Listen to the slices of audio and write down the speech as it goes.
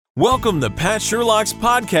Welcome to Pat Sherlock's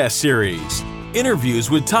podcast series, interviews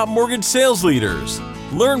with top mortgage sales leaders.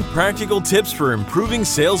 Learn practical tips for improving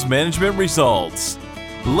sales management results.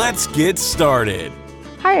 Let's get started.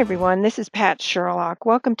 Hi, everyone. This is Pat Sherlock.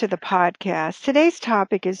 Welcome to the podcast. Today's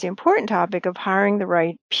topic is the important topic of hiring the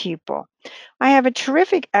right people. I have a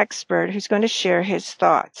terrific expert who's going to share his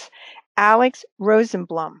thoughts, Alex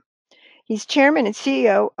Rosenblum. He's chairman and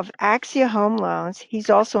CEO of Axia Home Loans. He's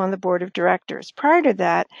also on the board of directors. Prior to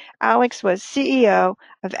that, Alex was CEO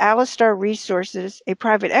of Alistar Resources, a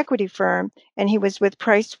private equity firm, and he was with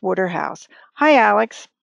Price Waterhouse. Hi, Alex.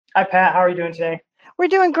 Hi, Pat. How are you doing today? We're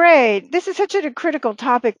doing great. This is such a critical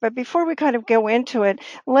topic, but before we kind of go into it,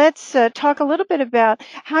 let's talk a little bit about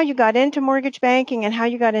how you got into mortgage banking and how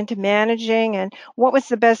you got into managing, and what was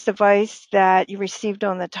the best advice that you received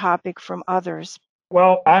on the topic from others.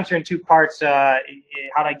 Well, I'll answer in two parts. How did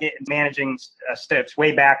I get into managing steps?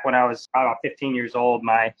 Way back when I was about 15 years old,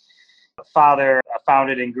 my father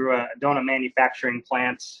founded and grew a donut manufacturing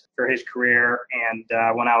plant for his career. And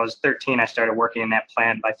when I was 13, I started working in that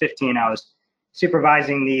plant. By 15, I was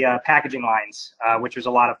supervising the packaging lines, which was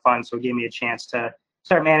a lot of fun. So it gave me a chance to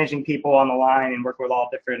start managing people on the line and work with all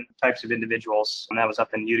different types of individuals. And that was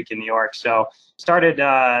up in Utica, New York. So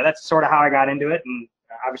that's sort of how I got into it, and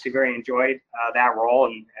obviously very enjoyed that role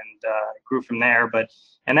and grew from there.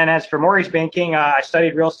 And then as for mortgage banking, I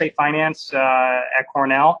studied real estate finance at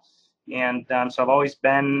Cornell. And so I've always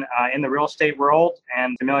been in the real estate world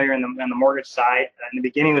and familiar in the mortgage side. In the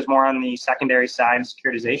beginning, it was more on the secondary side,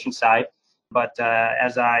 securitization side. But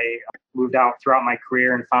as I moved out throughout my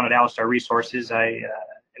career and founded Alistar Resources, I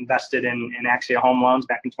invested in Axia Home Loans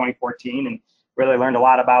back in 2014 and really learned a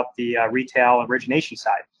lot about the retail origination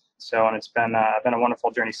side. And it's been a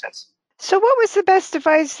wonderful journey since. So what was the best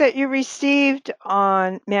advice that you received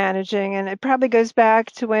on managing? And it probably goes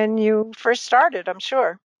back to when you first started, I'm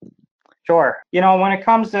sure. Sure. When it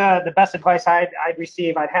comes to the best advice I'd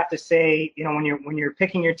receive, I'd have to say, when you're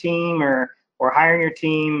picking your team or hiring your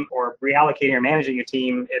team or reallocating or managing your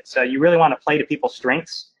team, it's you really want to play to people's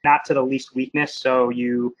strengths, not to the least weakness. So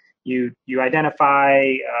you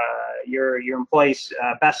identify your employees'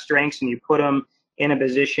 best strengths and you put them in a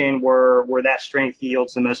position where that strength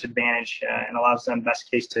yields the most advantage and allows them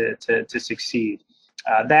best case to succeed.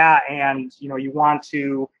 You want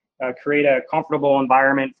to create a comfortable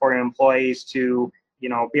environment for your employees to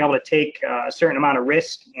be able to take a certain amount of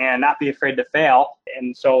risk and not be afraid to fail,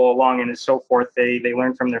 and so along and so forth. They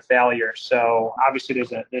learn from their failures. So obviously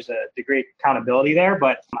there's a degree of accountability there,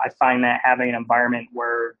 but I find that having an environment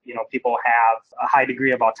where people have a high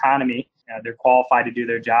degree of autonomy, they're qualified to do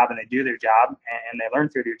their job and they do their job and they learn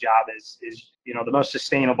through their job is the most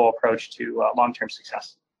sustainable approach to long-term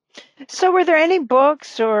success. So were there any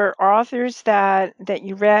books or authors that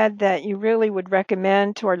you read that you really would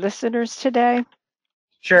recommend to our listeners today?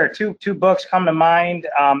 Sure. Two books come to mind.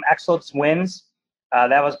 Excellence Wins.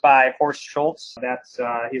 That was by Horst Schulze.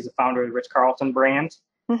 He's the founder of the Ritz-Carlton brand.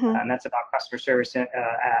 Mm-hmm. And that's about customer service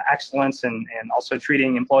excellence and also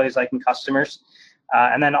treating employees like customers.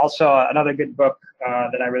 And then also another good book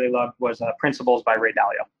that I really loved was Principles by Ray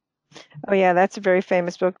Dalio. Oh yeah, that's a very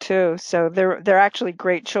famous book too. So they're actually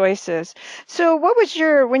great choices. So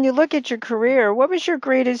when you look at your career, what was your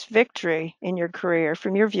greatest victory in your career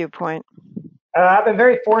from your viewpoint? I've been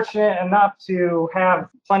very fortunate enough to have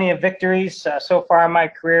plenty of victories so far in my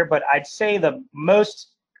career, but I'd say the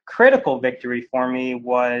most critical victory for me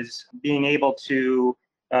was being able to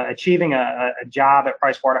achieving a job at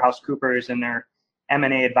PricewaterhouseCoopers in their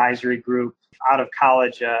M&A advisory group out of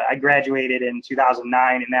college. I graduated in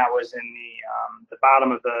 2009, and that was in the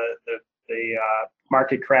bottom of the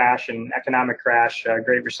market crash and economic crash,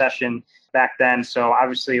 Great Recession back then. So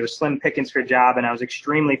obviously it was slim pickings for a job, and I was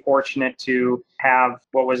extremely fortunate to have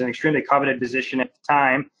what was an extremely coveted position at the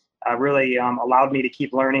time. Really allowed me to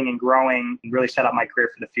keep learning and growing and really set up my career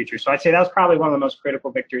for the future. So I'd say that was probably one of the most critical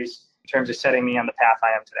victories in terms of setting me on the path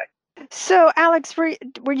I am today. So Alex,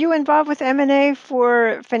 were you involved with M&A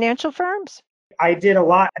for financial firms? I did a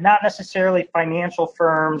lot, not necessarily financial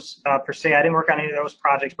firms per se. I didn't work on any of those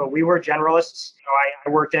projects, but we were generalists. I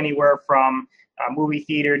worked anywhere from movie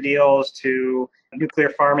theater deals to nuclear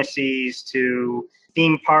pharmacies to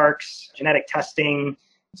theme parks, genetic testing.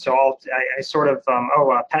 So I sort of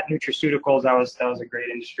pet nutraceuticals. That was a great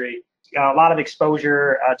industry. A lot of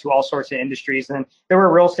exposure to all sorts of industries, and there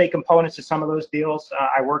were real estate components to some of those deals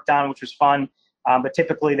I worked on, which was fun. But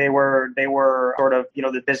typically they were sort of,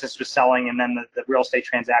 the business was selling, and then the real estate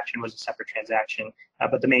transaction was a separate transaction.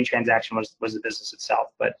 But the main transaction was the business itself.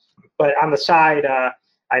 But on the side,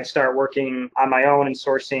 I'd start working on my own and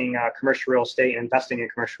sourcing commercial real estate and investing in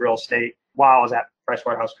commercial real estate while I was at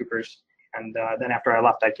PricewaterhouseCoopers. And then after I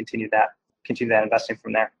left, I continued that investing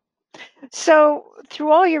from there. So,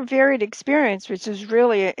 through all your varied experience, which is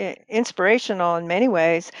really inspirational in many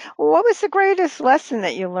ways, what was the greatest lesson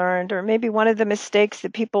that you learned, or maybe one of the mistakes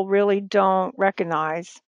that people really don't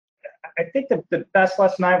recognize? I think the best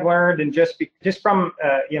lesson I've learned, and just from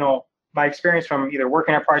my experience from either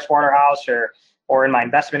working at Price Waterhouse or in my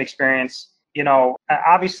investment experience,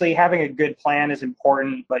 obviously having a good plan is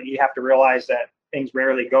important, but you have to realize that things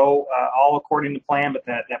rarely go all according to plan, but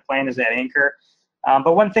that plan is that anchor.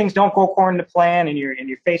 But when things don't go according to plan, and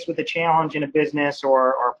you're faced with a challenge in a business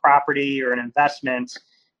or a property or an investment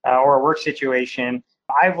or a work situation,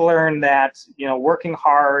 I've learned that working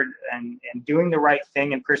hard and doing the right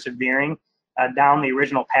thing and persevering down the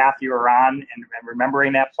original path you were on, and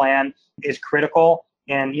remembering that plan is critical.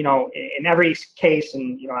 And in every case,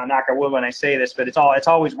 and I knock on wood when I say this, but it's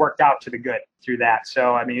always worked out to the good through that.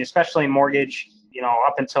 So I mean, especially in mortgage,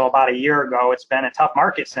 up until about a year ago, it's been a tough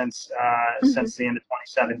market since the end of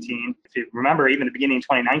 2017. If you remember, even the beginning of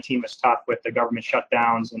 2019 was tough with the government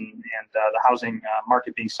shutdowns and the housing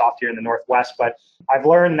market being soft here in the Northwest. But I've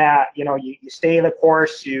learned that you stay the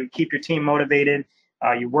course, you keep your team motivated,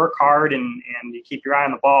 you work hard, and you keep your eye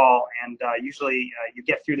on the ball, and usually you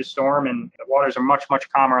get through the storm, and the waters are much, much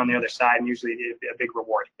calmer on the other side, and usually a big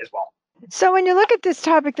reward as well. So, when you look at this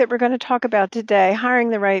topic that we're going to talk about today,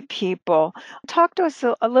 hiring the right people, talk to us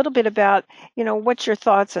a little bit about, what's your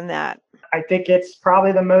thoughts on that? I think it's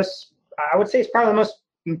probably I would say it's probably the most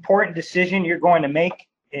important decision you're going to make,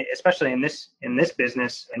 especially in this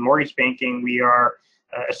business. In mortgage banking, we are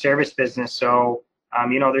a service business. So,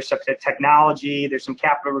 there's some technology, there's some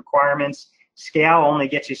capital requirements. Scale only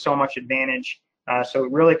gets you so much advantage. So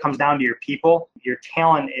it really comes down to your people. Your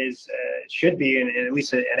talent should be, at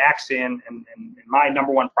least at Axia, and my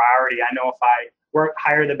number one priority. I know if I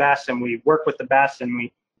hire the best, and we work with the best, and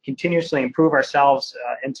we continuously improve ourselves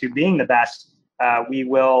into being the best, we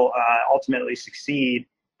will ultimately succeed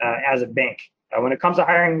as a bank. When it comes to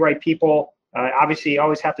hiring the right people, obviously you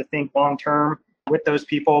always have to think long term with those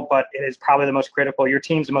people, but it is probably the most critical. Your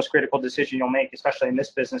team's the most critical decision you'll make, especially in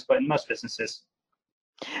this business, but in most businesses.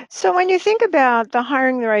 So, when you think about the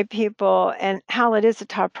hiring the right people and how it is a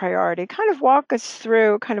top priority, kind of walk us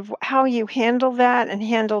through kind of how you handle that and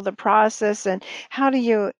handle the process, and how do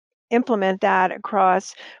you implement that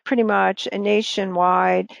across pretty much a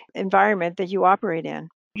nationwide environment that you operate in?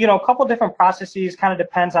 A couple different processes, kind of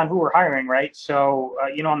depends on who we're hiring, right? So,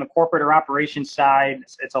 on the corporate or operations side,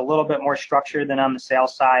 it's a little bit more structured than on the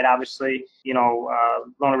sales side. Obviously,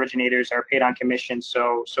 loan originators are paid on commission,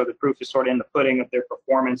 so the proof is sort of in the pudding of their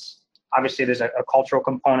performance. Obviously, there's a cultural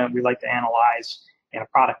component we like to analyze, and a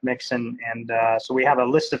product mix, and so we have a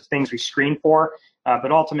list of things we screen for. But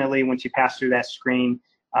ultimately, once you pass through that screen,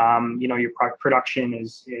 your production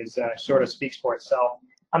is sort of speaks for itself.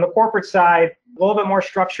 On the corporate side, a little bit more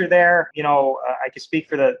structure there. I can speak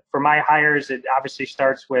for my hires. It obviously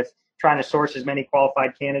starts with trying to source as many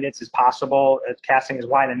qualified candidates as possible, casting as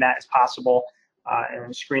wide a net as possible,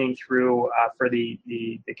 and screening through for the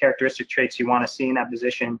characteristic traits you want to see in that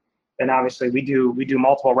position. Then obviously we do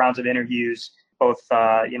multiple rounds of interviews, both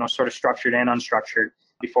sort of structured and unstructured,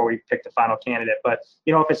 before we pick the final candidate. But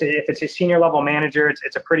if it's a senior level manager,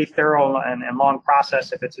 it's a pretty thorough and long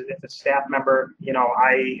process. If it's a staff member,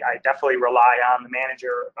 I definitely rely on the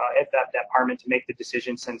manager at that department to make the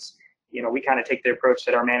decision, since we kind of take the approach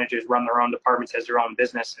that our managers run their own departments as their own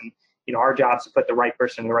business, and our job is to put the right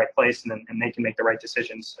person in the right place, and they can make the right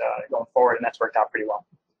decisions going forward, and that's worked out pretty well.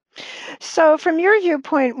 So, from your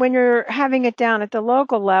viewpoint, when you're having it down at the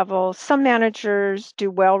local level, some managers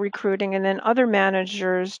do well recruiting and then other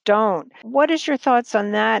managers don't. What is your thoughts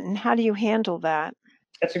on that, and how do you handle that?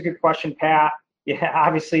 That's a good question, Pat. Yeah,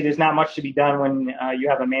 obviously there's not much to be done when you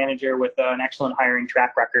have a manager with an excellent hiring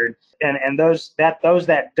track record, and those that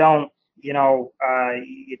don't,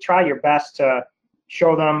 you try your best to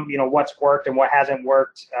show them, what's worked and what hasn't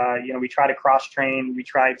worked. We try to cross-train. We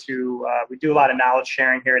do a lot of knowledge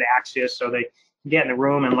sharing here at Axia, so they can get in the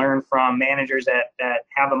room and learn from managers that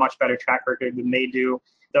have a much better track record than they do.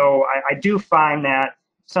 Though I do find that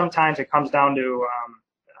sometimes it comes down to,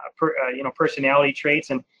 personality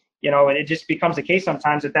traits, and it just becomes the case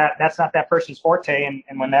sometimes that's not that person's forte,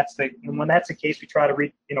 and when that's the case, we try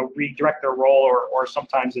to redirect their role, or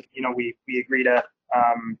sometimes we agree to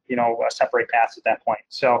separate paths at that point.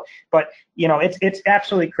 So, but it's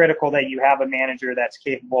absolutely critical that you have a manager that's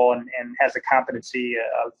capable and has the competency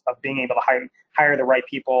of being able to hire the right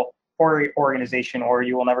people for your organization, or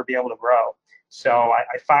you will never be able to grow. So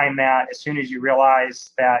I find that as soon as you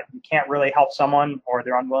realize that you can't really help someone, or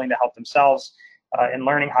they're unwilling to help themselves in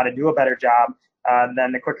learning how to do a better job,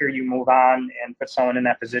 then the quicker you move on and put someone in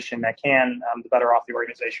that position that can, the better off the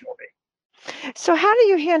organization will be. So how do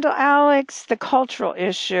you handle, Alex, the cultural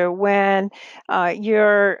issue when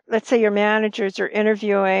let's say your managers are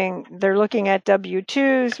interviewing, they're looking at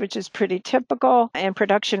W-2s, which is pretty typical, and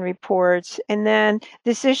production reports, and then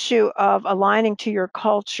this issue of aligning to your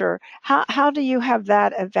culture. How do you have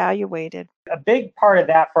that evaluated? A big part of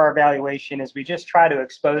that for our evaluation is we just try to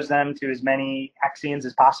expose them to as many Axians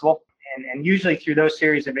as possible. And usually through those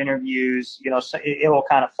series of interviews, it will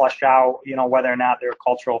kind of flush out, whether or not they're a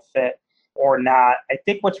cultural fit or not. I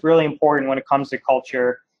think what's really important when it comes to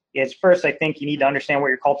culture is, first, I think you need to understand what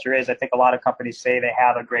your culture is. I think a lot of companies say they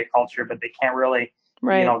have a great culture, but they can't really,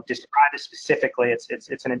 describe it specifically.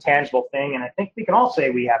 It's an intangible thing. And I think we can all say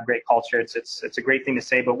we have great culture. It's a great thing to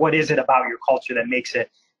say, but what is it about your culture that makes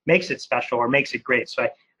it special or makes it great? So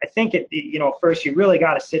I think first you really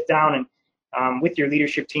got to sit down and with your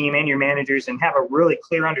leadership team and your managers and have a really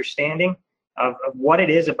clear understanding of what it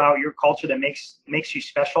is about your culture that makes you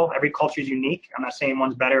special. Every culture is unique. I'm not saying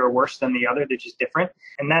one's better or worse than the other. They're just different.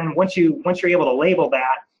 And then once you're able to label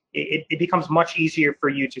that, it becomes much easier for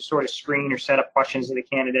you to sort of screen or set up questions to the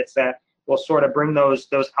candidates that will sort of bring those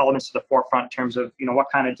elements to the forefront in terms of what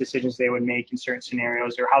kind of decisions they would make in certain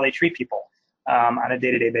scenarios or how they treat people on a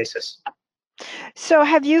day-to-day basis. So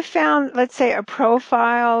have you found, let's say, a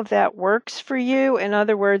profile that works for you? In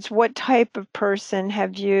other words, what type of person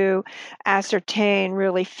have you ascertained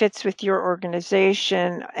really fits with your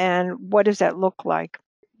organization, and what does that look like?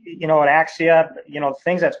 At Axia,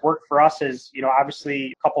 things that's worked for us is,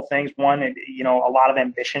 obviously a couple things. One, a lot of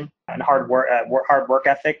ambition and hard work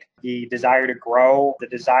ethic, the desire to grow, the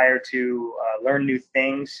desire to learn new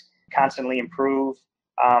things, constantly improve,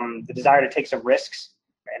 the desire to take some risks.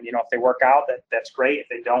 And, if they work out, that's great. If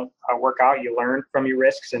they don't work out, you learn from your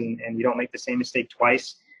risks and you don't make the same mistake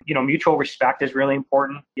twice. Mutual respect is really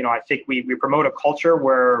important. I think we promote a culture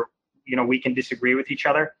where, we can disagree with each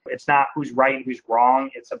other. It's not who's right and who's wrong.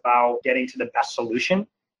 It's about getting to the best solution.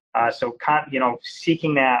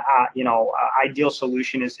 Seeking that, ideal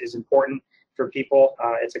solution is important for people.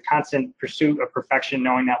 It's a constant pursuit of perfection,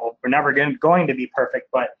 knowing that we're never going to be perfect.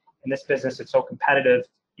 But in this business, it's so competitive.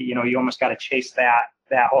 You almost got to chase that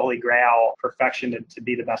holy grail perfection to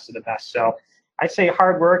be the best of the best. So I'd say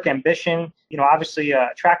hard work, ambition. Obviously,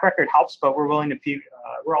 track record helps, but we're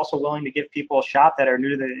also willing to give people a shot that are new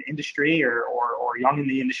to the industry or young in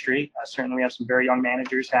the industry. Certainly, we have some very young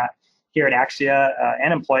managers here at Axia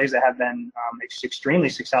and employees that have been extremely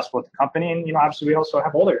successful with the company. And obviously, we also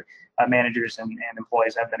have older managers and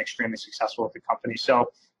employees that have been extremely successful with the company.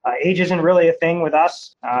 So age isn't really a thing with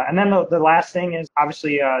us. And then the last thing is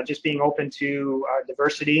obviously just being open to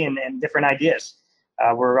diversity and different ideas.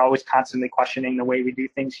 We're always constantly questioning the way we do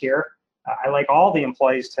things here. I like all the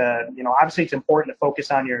employees to, obviously it's important to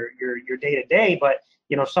focus on your day-to-day, but,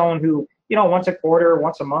 someone who, once a quarter,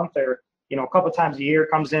 once a month, or, a couple of times a year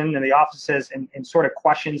comes in the offices and sort of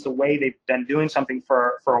questions the way they've been doing something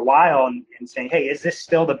for a while and saying, hey, is this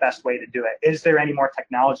still the best way to do it? Is there any more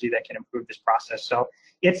technology that can improve this process? So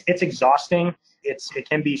it's exhausting. It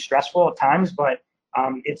can be stressful at times, but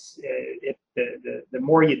the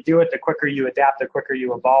more you do it, the quicker you adapt, the quicker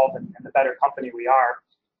you evolve, and the better company we are.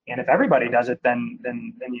 And if everybody does it, then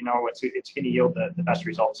it's going to yield the best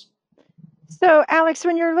results. So, Alex,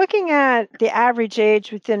 when you're looking at the average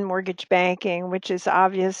age within mortgage banking, which is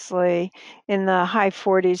obviously in the high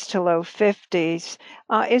 40s to low 50s,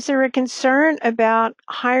 is there a concern about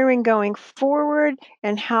hiring going forward,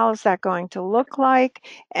 and how's that going to look like?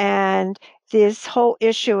 And this whole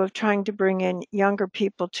issue of trying to bring in younger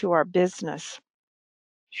people to our business.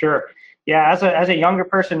 Sure. Yeah, as a younger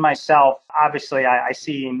person myself, obviously I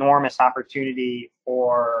see enormous opportunity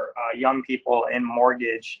for young people in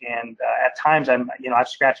mortgage, and at times I've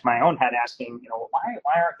scratched my own head asking,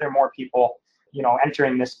 why aren't there more people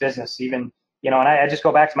entering this business? Even and I just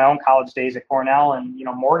go back to my own college days at Cornell, and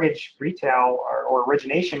mortgage retail or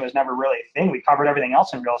origination was never really a thing. We covered everything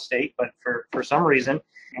else in real estate, but for some reason,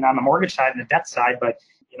 and on the mortgage side and the debt side, but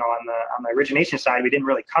on the origination side, we didn't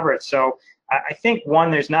really cover it. So I think,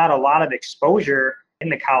 one, there's not a lot of exposure in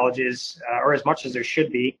the colleges, or as much as there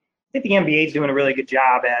should be. I think the MBA is doing a really good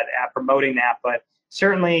job at promoting that, but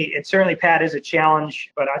certainly, Pat, is a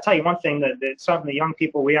challenge. But I'll tell you one thing, that some of the young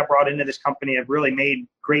people we have brought into this company have really made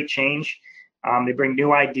great change. They bring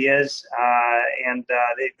new ideas, and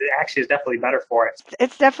they actually is definitely better for it.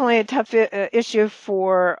 It's definitely a tough issue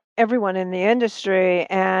for everyone in the industry,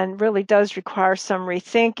 and really does require some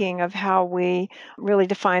rethinking of how we really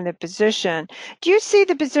define the position. Do you see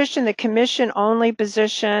the position, the commission-only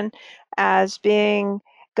position, as being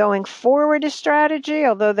going forward a strategy,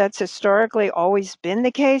 although that's historically always been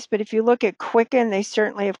the case. But if you look at Quicken, they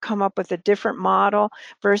certainly have come up with a different model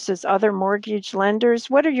versus other mortgage lenders.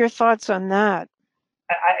 What are your thoughts on that?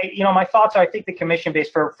 My thoughts are, I think the commission base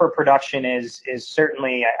for production is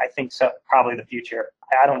certainly, I think, so, probably the future.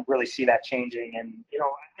 I don't really see that changing, and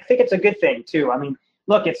I think it's a good thing too. I mean,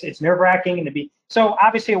 look, it's nerve wracking and to be so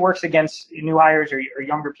obviously it works against new hires or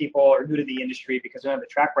younger people or new to the industry because they don't have the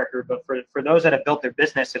track record. But for those that have built their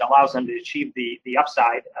business, it allows them to achieve the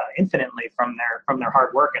upside infinitely from their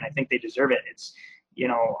hard work, and I think they deserve it. It's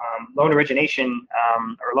loan origination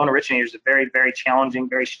or loan originator is a very, very challenging,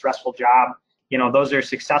 very stressful job. Those are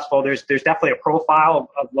successful. There's definitely a profile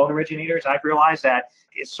of loan originators. I've realized that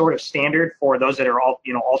it's sort of standard for those that are all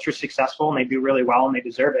ultra successful and they do really well and they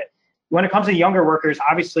deserve it. When it comes to younger workers,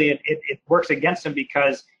 obviously it works against them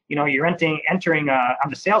because you're entering on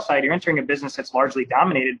the sales side, you're entering a business that's largely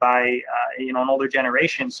dominated by an older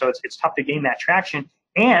generation. So it's tough to gain that traction.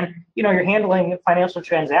 And you're handling a financial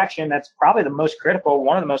transaction that's probably the most critical,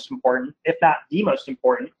 one of the most important, if not the most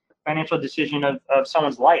important financial decision of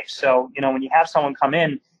someone's life. So, when you have someone come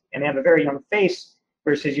in and they have a very young face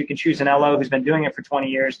versus you can choose an LO who's been doing it for 20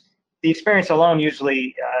 years, the experience alone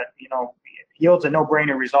usually, yields a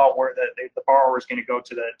no-brainer result where the borrower is going to go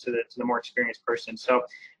to the more experienced person. So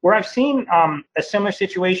where I've seen a similar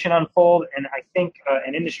situation unfold, and I think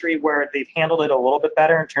an industry where they've handled it a little bit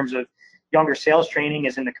better in terms of younger sales training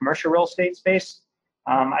is in the commercial real estate space.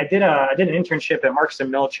 I did an internship at Marcus &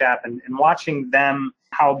 Millichap, and watching them,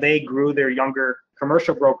 how they grew their younger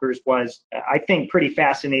commercial brokers was, I think, pretty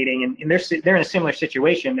fascinating. And they're in a similar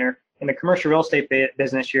situation. They're in the commercial real estate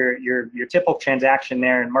business. Your typical transaction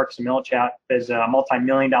there in Marcus & Millichap is a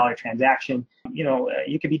multi-million-dollar transaction.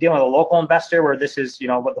 You could be dealing with a local investor where this is,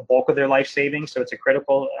 what the bulk of their life savings, so it's a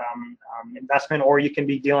critical investment, or you can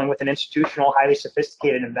be dealing with an institutional, highly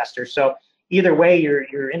sophisticated investor. So either way,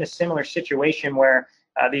 you're in a similar situation where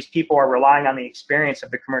these people are relying on the experience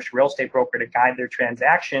of the commercial real estate broker to guide their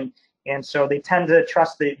transaction. And so they tend to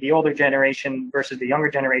trust the older generation versus the younger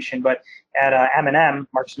generation. But at M&M,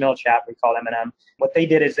 Marcus & Millichap, we call it M&M, what they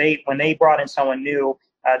did is when they brought in someone new,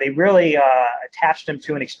 they really attached them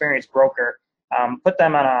to an experienced broker, put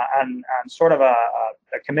them on sort of a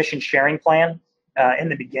commission sharing plan in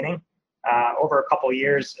the beginning. Over a couple of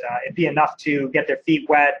years, it'd be enough to get their feet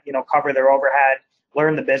wet, cover their overhead,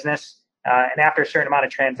 learn the business. And after a certain amount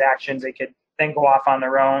of transactions, they could then go off on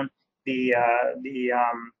their own. The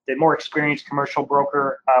more experienced commercial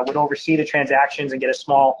broker would oversee the transactions and get a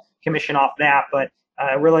small commission off that, but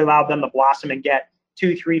it really allowed them to blossom and get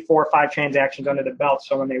 2, 3, 4, 5 transactions under the belt.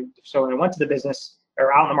 So when they went to the business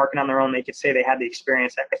or out in the market on their own, they could say they had the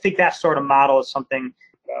experience. I think that sort of model is something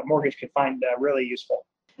mortgage could find really useful.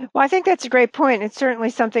 Well, I think that's a great point. It's certainly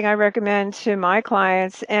something I recommend to my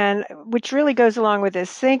clients, and which really goes along with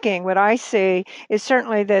this thinking. What I see is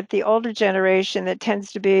certainly that the older generation that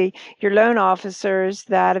tends to be your loan officers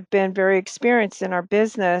that have been very experienced in our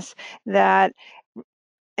business, that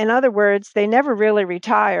in other words, they never really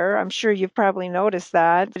retire. I'm sure you've probably noticed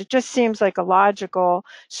that. But it just seems like a logical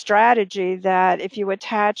strategy that if you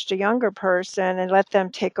attached a younger person and let them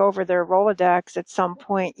take over their Rolodex at some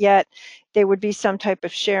point, yet there would be some type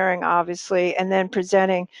of sharing, obviously, and then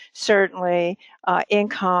presenting certainly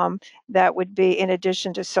income that would be in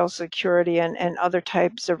addition to Social Security and other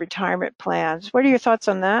types of retirement plans. What are your thoughts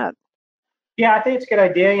on that? Yeah, I think it's a good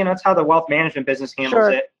idea. It's how the wealth management business handles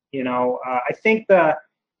Sure. it. I think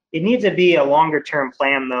it needs to be a longer term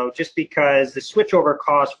plan though, just because the switchover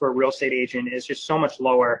cost for a real estate agent is just so much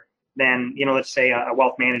lower than, let's say a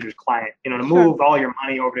wealth manager's client. To Sure. move all your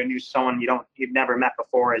money over to someone you've never met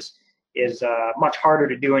before is much harder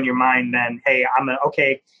to do in your mind than, hey, I'm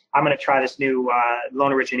gonna try this new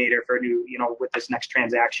loan originator for a new, with this next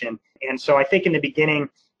transaction. And so I think in the beginning,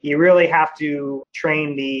 you really have to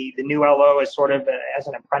train the new LO as sort of as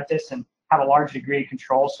an apprentice and have a large degree of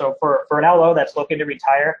control. So for an LO that's looking to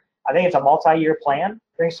retire, I think it's a multi-year plan.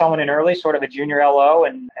 Bring someone in early, sort of a junior LO,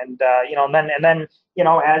 and then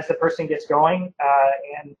as the person gets going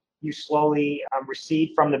and you slowly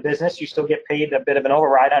recede from the business, you still get paid a bit of an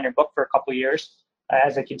override on your book for a couple of years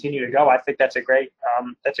as they continue to go. I think that's a great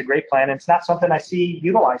plan, and it's not something I see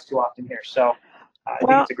utilized too often here. So I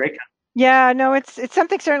think it's a great. Yeah, no, it's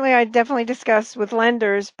something certainly I definitely discuss with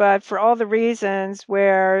lenders, but for all the reasons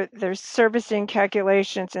where there's servicing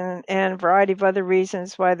calculations and a variety of other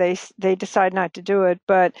reasons why they decide not to do it.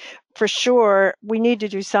 But for sure, we need to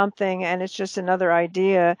do something, and it's just another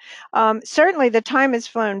idea. Certainly, the time has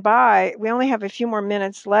flown by. We only have a few more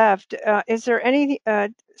minutes left. Is there any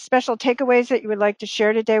special takeaways that you would like to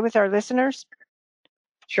share today with our listeners?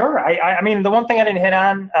 Sure. I mean, the one thing I didn't hit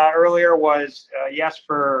on earlier was you asked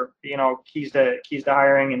for keys to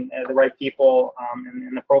hiring and the right people,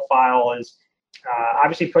 and the profile is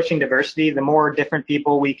obviously pushing diversity. The more different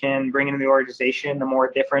people we can bring into the organization, the more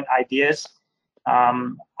different ideas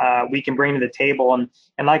we can bring to the table. And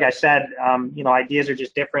like I said, ideas are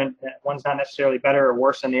just different. One's not necessarily better or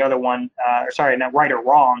worse than the other one, or sorry, not right or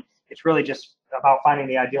wrong. It's really just about finding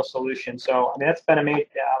the ideal solution. So I mean, that's been a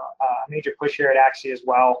major push here at Axia as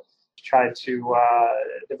well, to try to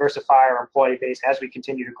diversify our employee base as we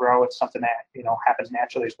continue to grow. It's something that happens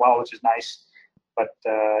naturally as well, which is nice. But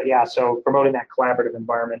yeah, so promoting that collaborative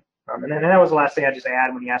environment. And then that was the last thing I just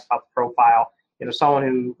add when you asked about the profile.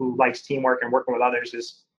 Someone who likes teamwork and working with others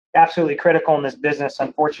is absolutely critical in this business.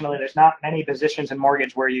 Unfortunately, there's not many positions in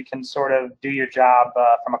mortgage where you can sort of do your job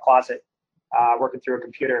from a closet, working through a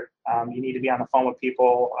computer. You need to be on the phone with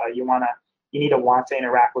people. You need to want to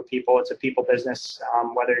interact with people. It's a people business,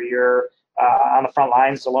 whether you're on the front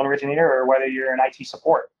lines as a loan originator or whether you're in IT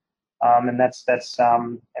support. And I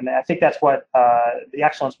think that's what the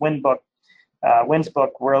Excellence Wins book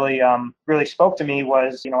really spoke to me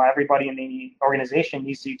was, everybody in the organization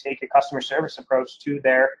needs to take a customer service approach to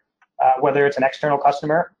their, whether it's an external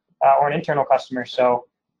customer or an internal customer. So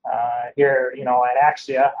here, at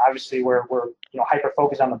Axia, obviously we're hyper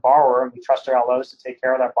focused on the borrower, and we trust our LOs to take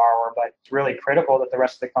care of that borrower. But it's really critical that the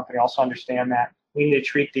rest of the company also understand that we need to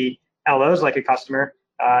treat the LOs like a customer,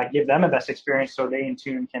 give them the best experience, so they in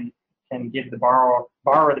turn can give the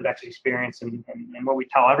borrower the best experience. And what we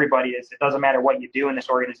tell everybody is, it doesn't matter what you do in this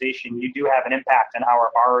organization, you do have an impact on how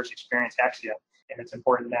our borrowers experience Axia. And it's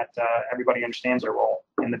important that everybody understands their role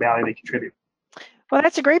and the value they contribute. Well,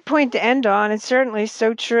 that's a great point to end on. It's certainly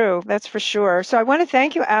so true. That's for sure. So I want to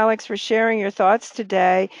thank you, Alex, for sharing your thoughts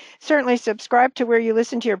today. Certainly subscribe to where you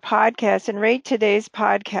listen to your podcast and rate today's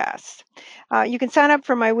podcast. You can sign up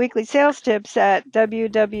for my weekly sales tips at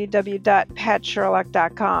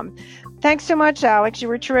www.patsherlock.com. Thanks so much, Alex. You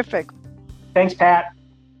were terrific. Thanks, Pat.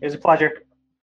 It was a pleasure.